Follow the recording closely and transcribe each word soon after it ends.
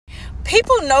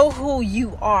people know who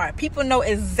you are. People know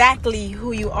exactly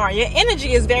who you are. Your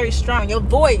energy is very strong. Your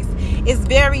voice is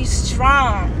very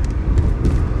strong.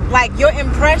 Like your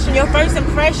first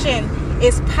impression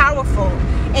is powerful.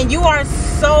 And you are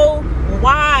so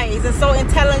wise and so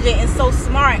intelligent and so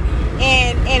smart.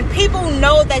 And people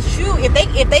know that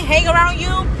if they hang around you,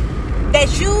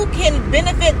 that you can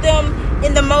benefit them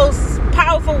in the most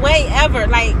powerful way ever.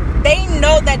 Like, they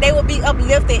know that they will be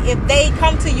uplifted if they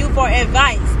come to you for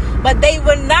advice. But they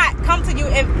will not come to you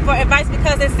for advice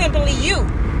because they're simply you.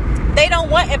 They don't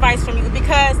want advice from you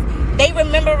because they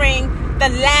remembering the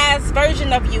last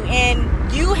version of you,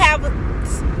 and you have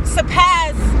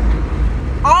surpassed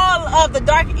all of the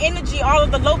dark energy, all of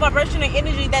the low vibrational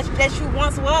energy that you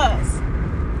once was.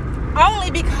 Only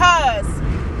because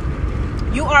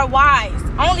you are wise.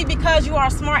 Only because you are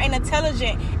smart and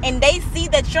intelligent. And they see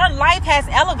that your life has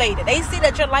elevated. They see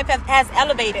that your life has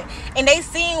elevated. And they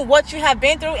seen what you have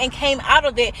been through and came out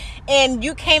of it. And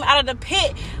you came out of the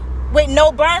pit with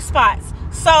no burn spots.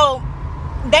 So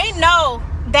they know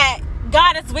that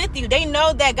God is with you. They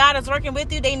know that God is working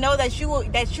with you. They know that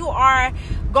you are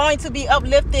going to be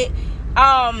uplifted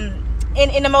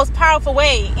in the most powerful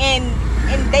way. And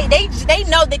they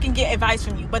know they can get advice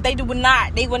from you, but they will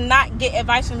not get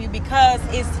advice from you because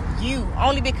it's you.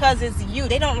 Only because it's you.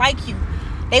 They don't like you.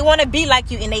 They want to be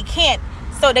like you and they can't.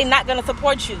 So they're not going to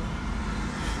support you.